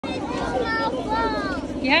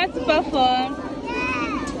You have to perform.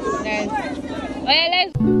 Nice. Oh yeah,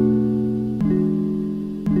 let's.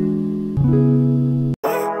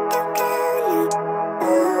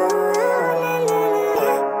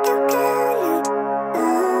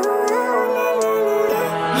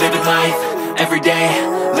 Living life, every day,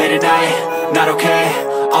 late at night, not okay.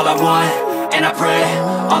 All I want, and I pray,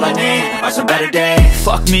 all I need are some better days.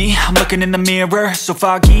 Fuck me, I'm looking in the mirror, so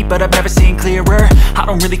foggy, but I've never seen clearer. I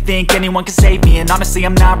don't really think anyone can save me, and honestly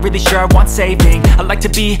I'm not really sure I want saving. I like to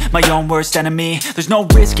be my own worst enemy. There's no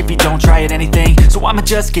risk if you don't try at anything, so I'ma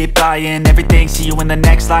just keep buying everything. See you in the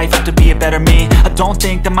next life, have to be a better me. I don't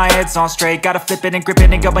think that my head's on straight, gotta flip it and grip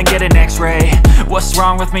it and go and get an x-ray. What's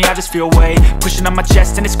wrong with me? I just feel weight pushing on my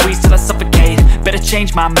chest and it squeezes till I suffocate. Better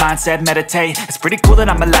change my mindset, meditate. It's pretty cool that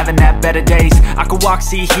I'm alive and have better days. I could walk,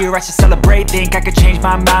 see, hear, I should celebrate. Think I could change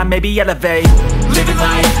my mind, maybe elevate. Living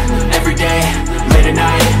life, every day, late at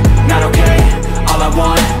night, not okay. All I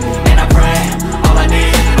want, and I pray, all I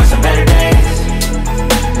need are some better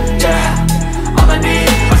days. Yeah, all I need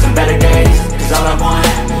are some better days. Cause all I want,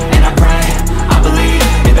 and I pray, I believe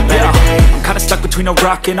in the better days. I'm kinda stuck between a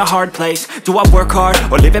rock and a hard place. Do I work hard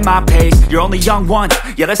or live at my pace? You're only young once,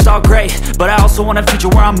 yeah that's all great, but I also want a future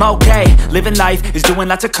where I'm okay. Living life is doing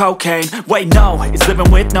lots of cocaine. Wait no, it's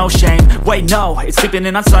living with no shame. Wait no, it's sleeping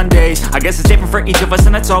in on Sundays. I guess it's different for each of us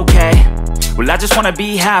and that's okay. Well I just wanna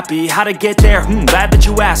be happy, how to get there? Glad that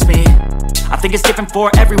you asked me. I think it's different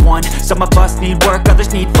for everyone. Some of us need work,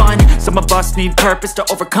 others need fun. Some of us need purpose to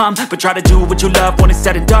overcome. But try to do what you love when it's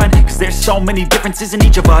said and done. Cause there's so many differences in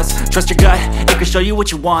each of us. Trust your gut, it can show you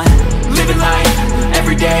what you want. Living life,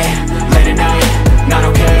 every day, late at night, not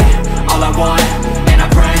okay. All I want, and I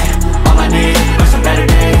pray, all I need are some better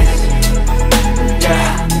days.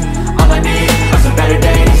 Yeah, all I need are some better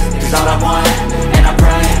days. Cause all I want, and I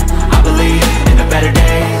pray, I believe in the better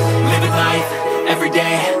days. Living life, every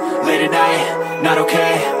day, late at night, not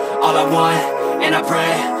okay. All I want, and I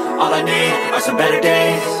pray, all I need are some better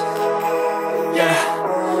days.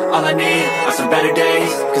 Yeah, all I need are some better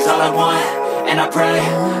days. Cause all I want, and I pray,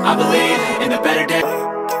 I believe in the better days.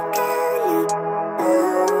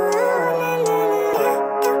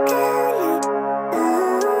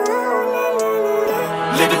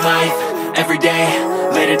 Living life, every day,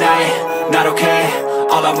 late at night, not okay.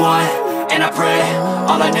 All I want, and I pray,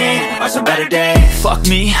 all I need are some better days. Fuck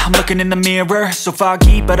me, I'm looking in the mirror, so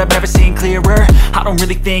foggy, but I've never seen clearer. I don't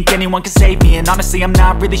really think anyone can save me, and honestly I'm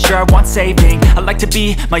not really sure I want saving. I like to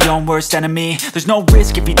be my own worst enemy. There's no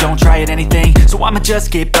risk if you don't try at anything, so I'ma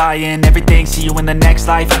just keep buying everything. See you in the next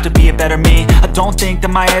life, have to be a better me. I don't think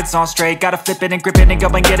that my head's on straight, gotta flip it and grip it and go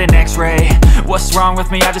and get an x-ray. What's wrong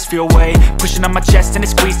with me? I just feel weight pushing on my chest and it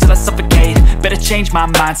squeezes till I suffocate. Better change my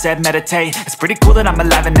mindset, meditate. It's pretty cool that I'm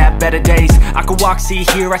alive and have better days. I could walk, see,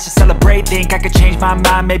 hear, I should celebrate. Think I could change my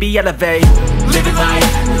mind, maybe elevate. Living life,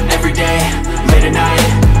 every day, late at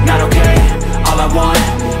night, not okay. All I want,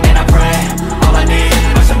 and I pray, all I need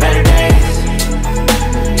are some better days.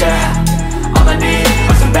 Yeah, all I need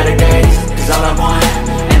are some better days. Cause all I want,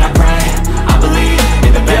 and I pray, I believe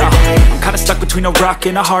in the better days. I'm kinda stuck between a rock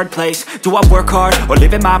and a hard place. Do I work hard or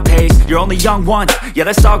live at my pace? You're only young once, yeah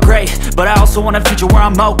that's all great, but I also want a future where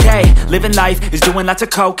I'm okay. Living life is doing lots of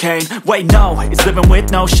cocaine. Wait no, it's living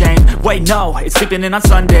with no shame. Wait no, it's sleeping in on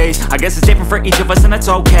Sundays. I guess it's different for each of us and that's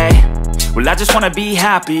okay. Well I just wanna be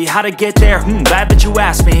happy, how to get there? Glad that you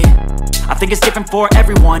asked me. I think it's different for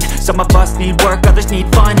everyone. Some of us need work, others need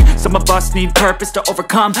fun. Some of us need purpose to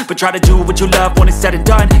overcome. But try to do what you love when it's said and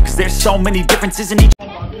done. Cause there's so many differences in each.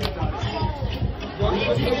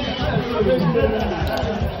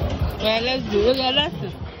 Yeah, let's do it. Let's do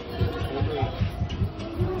it.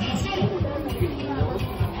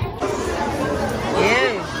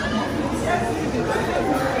 Yeah.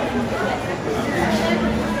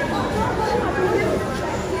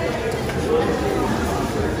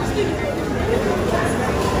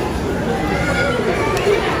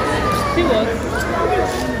 See what?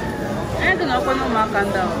 I'm gonna open my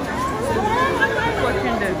candle.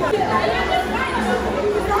 Watching them.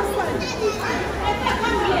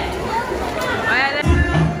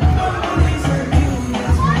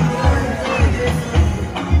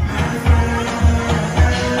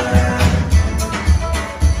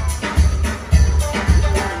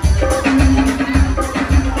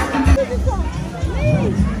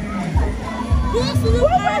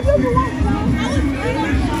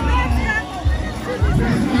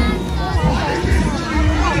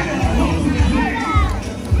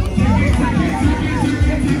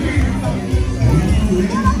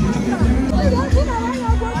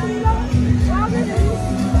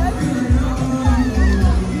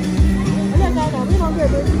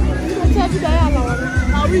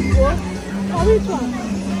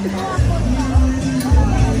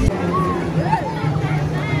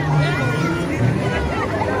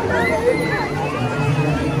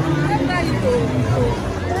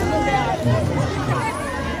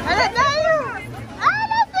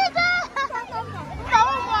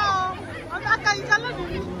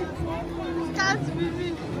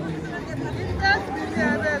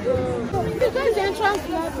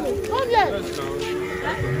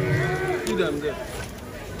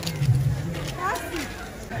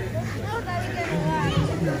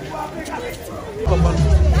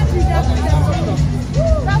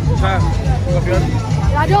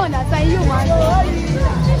 I don't understand you, man.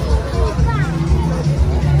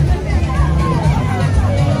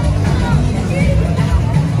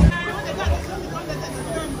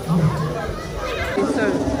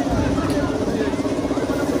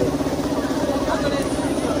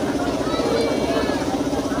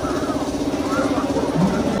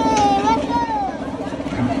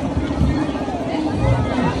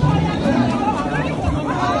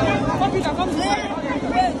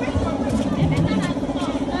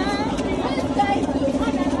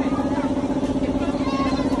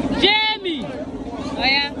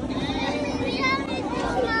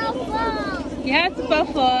 You have to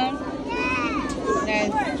perform.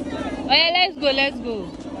 Nice. Oh yeah, let's go, let's go.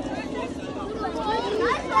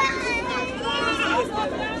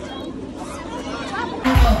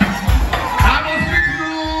 I will greet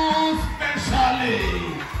you specially.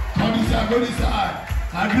 Go this side.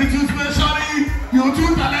 I greet you specially. You're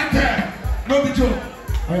too talented. No be joke.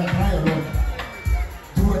 I will try your love.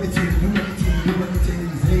 Do anything, say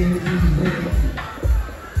anything, say anything.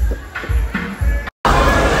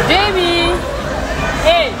 Jamie!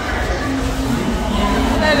 Hey!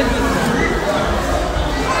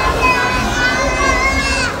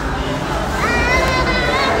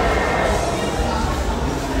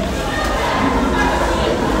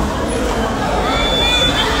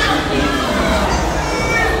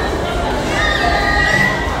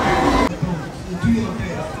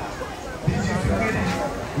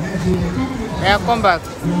 Yeah, come back.